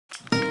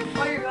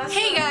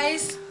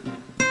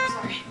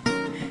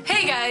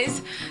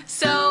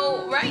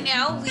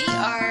now we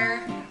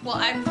are, well,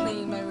 I'm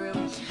cleaning my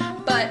room,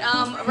 but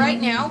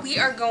right now we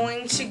are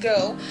going to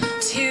go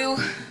to,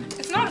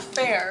 it's not a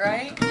fair,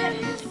 right? Yeah,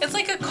 it is. It's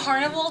like a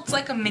carnival, it's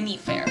like a mini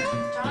fair.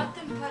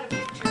 Jonathan put a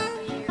picture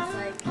over here. It's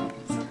like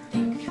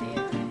something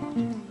fair.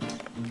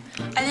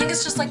 I think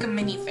it's just like a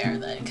mini fair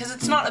then, because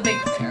it's not a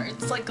big fair,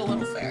 it's like a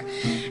little fair.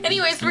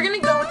 Anyways, we're gonna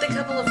go with a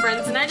couple of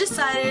friends, and I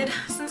decided,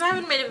 since I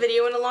haven't made a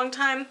video in a long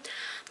time,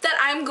 that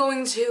I'm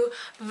going to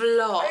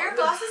vlog. Are your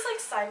glasses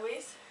like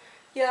sideways?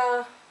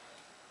 Yeah.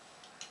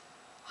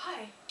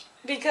 Why?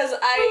 Because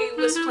I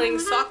was playing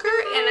soccer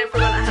and I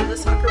forgot I had the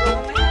soccer ball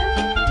on my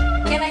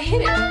head. And I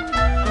hit it.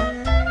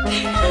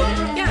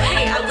 Yeah,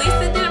 hey, at least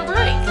it didn't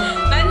break.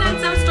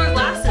 99-cent store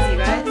glasses,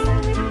 you guys.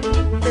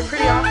 They're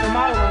pretty awesome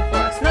modeling for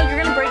us. No, you're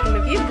gonna break them.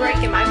 If you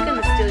break them, I'm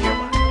gonna steal your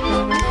one.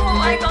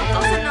 Oh, I got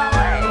those in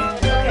LA.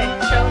 Okay,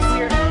 show us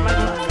my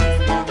glasses.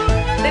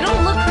 They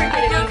don't look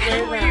crooked if you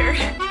kind of wear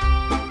them.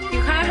 You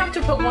kind of have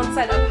to put one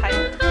side up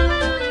higher.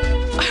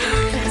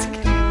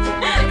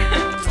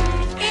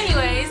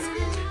 Anyways,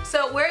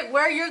 so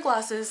where are your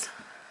glasses?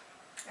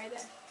 Right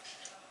there.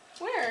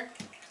 Where?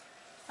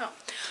 Oh.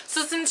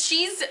 So since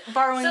she's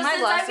borrowing my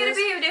glasses. I'm gonna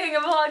be doing a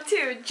vlog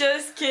too.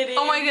 Just kidding.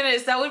 Oh my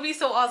goodness, that would be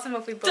so awesome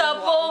if we both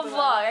double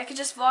vlog. I could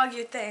just vlog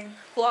your thing.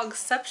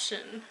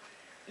 Vlogception.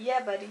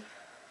 Yeah, buddy.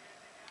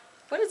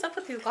 What is up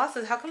with these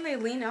glasses? How come they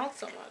lean out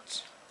so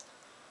much?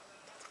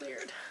 That's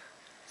weird.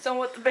 So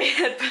what the band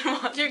had been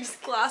watching. Your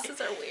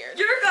glasses are weird.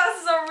 Your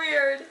glasses are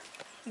weird.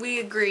 We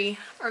agree.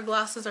 Our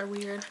glasses are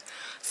weird.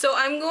 So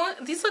I'm going,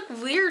 these look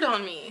weird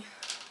on me.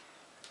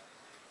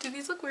 Do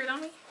these look weird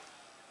on me?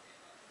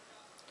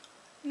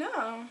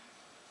 No.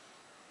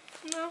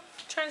 No. I'm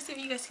trying to see if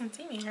you guys can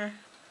see me here.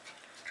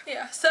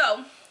 Yeah,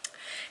 so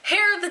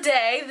hair of the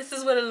day. This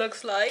is what it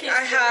looks like.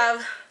 I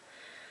have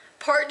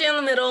part down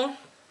the middle.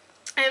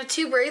 I have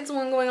two braids,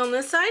 one going on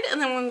this side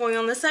and then one going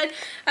on this side.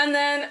 And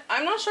then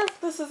I'm not sure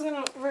if this is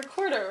going to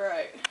record it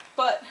right,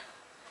 but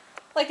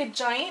like a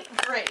giant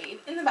braid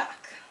in the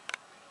back.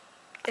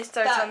 It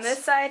starts on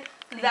this side.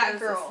 That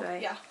girl.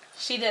 Yeah,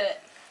 she did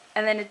it.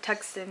 And then it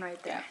tucks in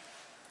right there. Yeah.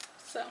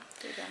 So,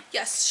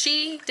 yes,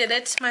 she did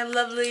it. My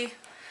lovely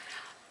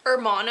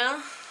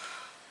Hermana.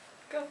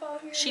 Go follow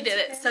her. She did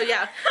it. So,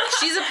 yeah.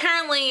 She's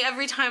apparently,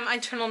 every time I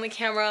turn on the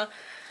camera,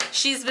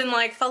 she's been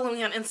like, follow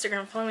me on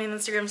Instagram, follow me on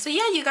Instagram. So,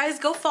 yeah, you guys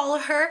go follow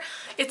her.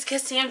 It's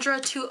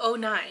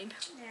Cassandra209.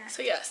 Yeah.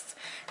 So, yes.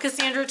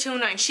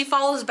 Cassandra209. She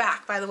follows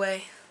back, by the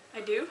way.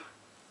 I do?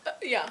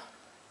 Yeah.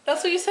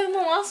 That's what you said in the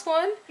last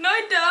one? No,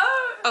 I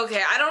don't.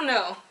 Okay, I don't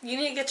know. You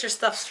need to get your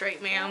stuff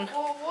straight, ma'am.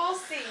 We'll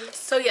see.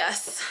 So,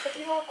 yes. But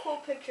you have cool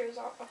pictures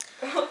on.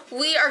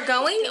 We are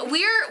going,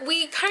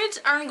 we kind of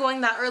aren't going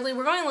that early.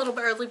 We're going a little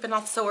bit early, but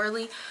not so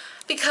early,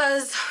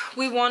 because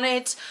we want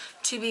it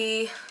to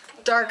be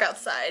dark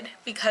outside,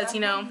 because,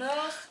 you know,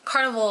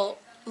 Carnival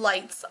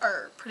lights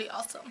are pretty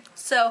awesome.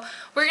 So,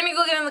 we're gonna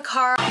go get in the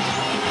car.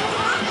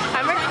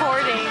 I'm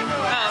recording.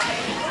 Oh,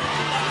 okay.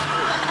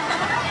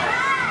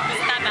 Is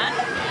that bad?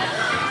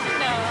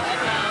 No, I'm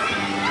not.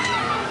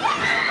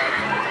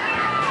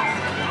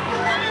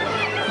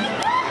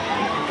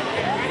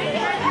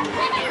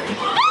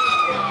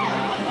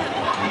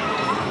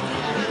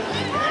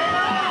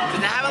 Does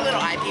it have a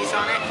little eyepiece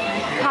on it?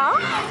 Huh?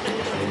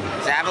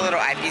 Does it have a little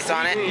eyepiece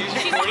on it?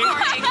 She's recording.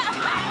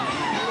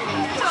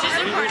 She's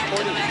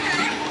recording.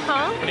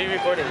 Huh? What are you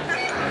recording?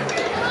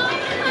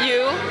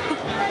 You.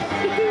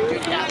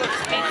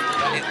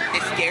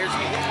 It scares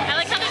me. I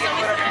like how there's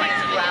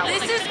always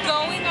this is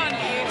going on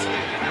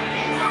YouTube.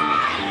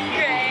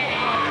 Great.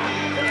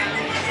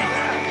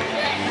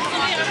 I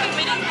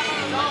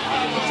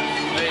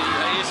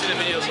need to see the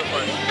video so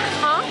far.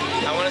 Huh?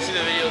 I want to see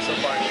the video so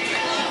far.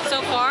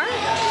 So far?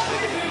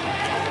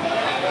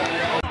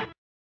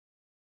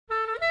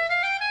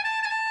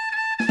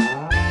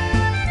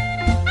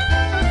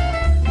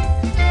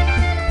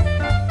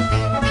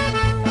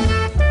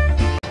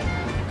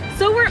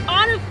 So we're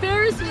on a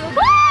Ferris wheel,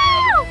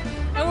 guys!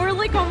 And we're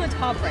like on the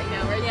top right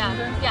now, right?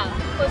 Yeah,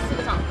 close to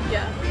the top.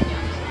 Yeah.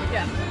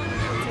 Yeah.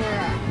 That's where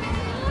we're at.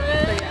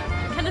 So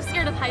yeah. I'm kind of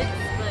scared of heights,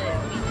 but I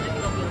think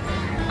it'll be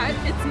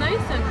okay. It's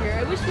nice down here.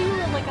 I wish we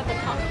were like at the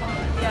top.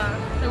 Yeah.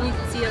 Then we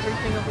could see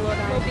everything below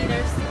that. We'll be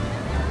there soon.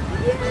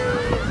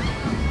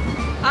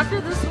 Yeah. After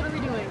this, what are we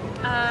doing?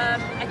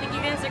 I think you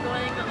guys are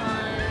going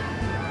on,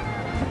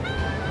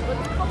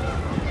 what's it called?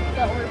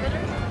 The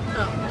Orbiter?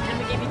 Oh. And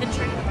we gave you the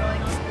train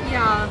going on.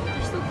 Yeah,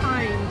 they're so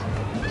kind.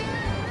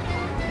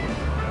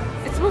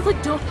 It smells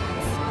like donuts.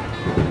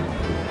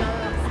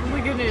 Oh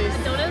my goodness.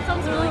 Donut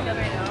sounds really good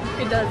right now.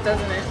 It does,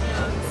 doesn't it?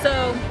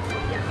 So,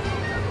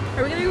 yeah.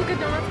 Are we gonna go get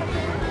donuts after?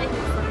 I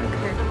think so.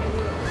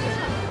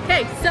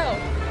 Okay, so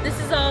this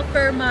is all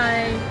for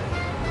my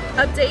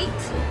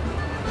update.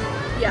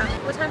 Yeah,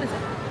 what time is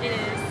it? It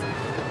is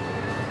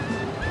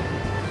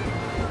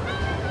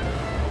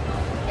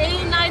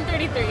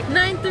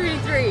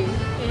 9:33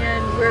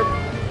 and we're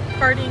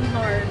partying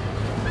hard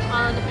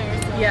on the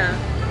Ferris wheel. Yeah.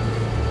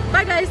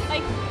 Bye guys.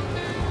 Bye.